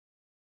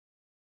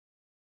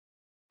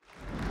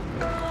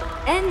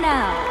And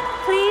now,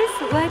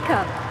 please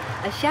welcome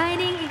a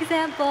shining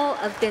example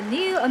of the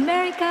new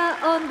America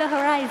on the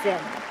horizon,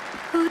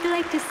 who would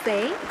like to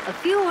say a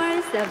few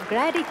words of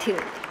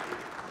gratitude.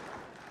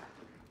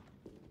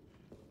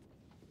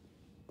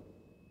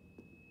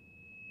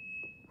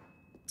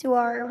 To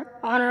our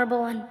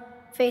honorable and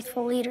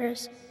faithful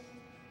leaders,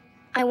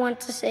 I want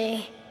to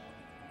say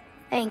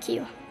thank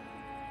you.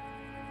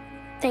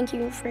 Thank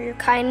you for your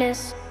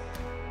kindness,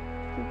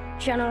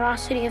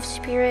 generosity of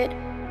spirit,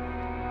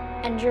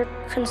 and your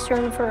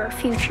concern for our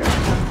future.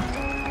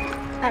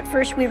 At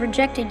first we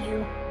rejected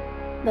you,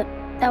 but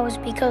that was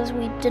because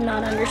we did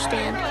not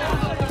understand.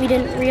 We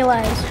didn't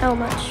realize how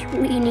much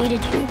we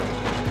needed you.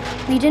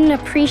 We didn't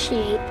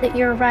appreciate that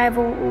your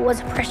arrival was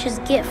a precious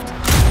gift.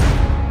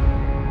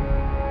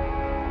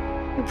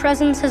 Your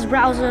presence has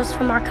roused us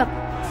from our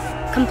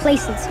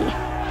complacency.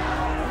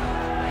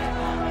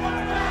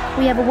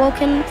 We have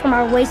awoken from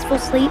our wasteful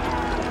sleep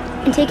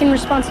and taken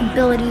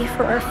responsibility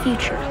for our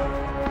future.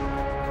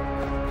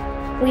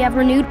 We have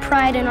renewed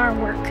pride in our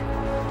work.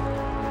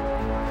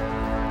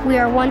 We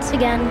are once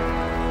again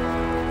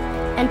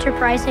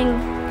enterprising,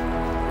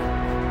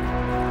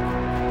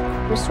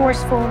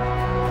 resourceful,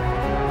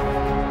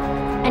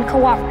 and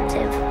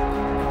cooperative.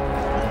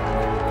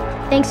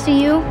 Thanks to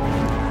you,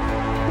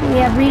 we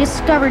have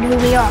rediscovered who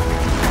we are.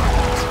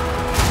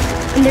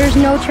 And there's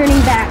no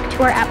turning back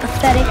to our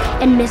apathetic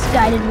and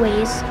misguided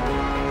ways.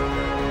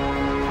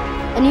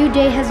 A new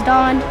day has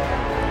dawned,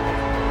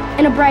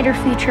 and a brighter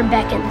future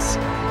beckons.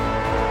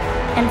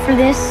 And for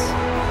this,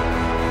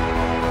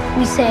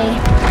 we say,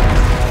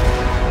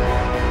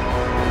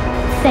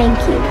 thank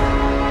you.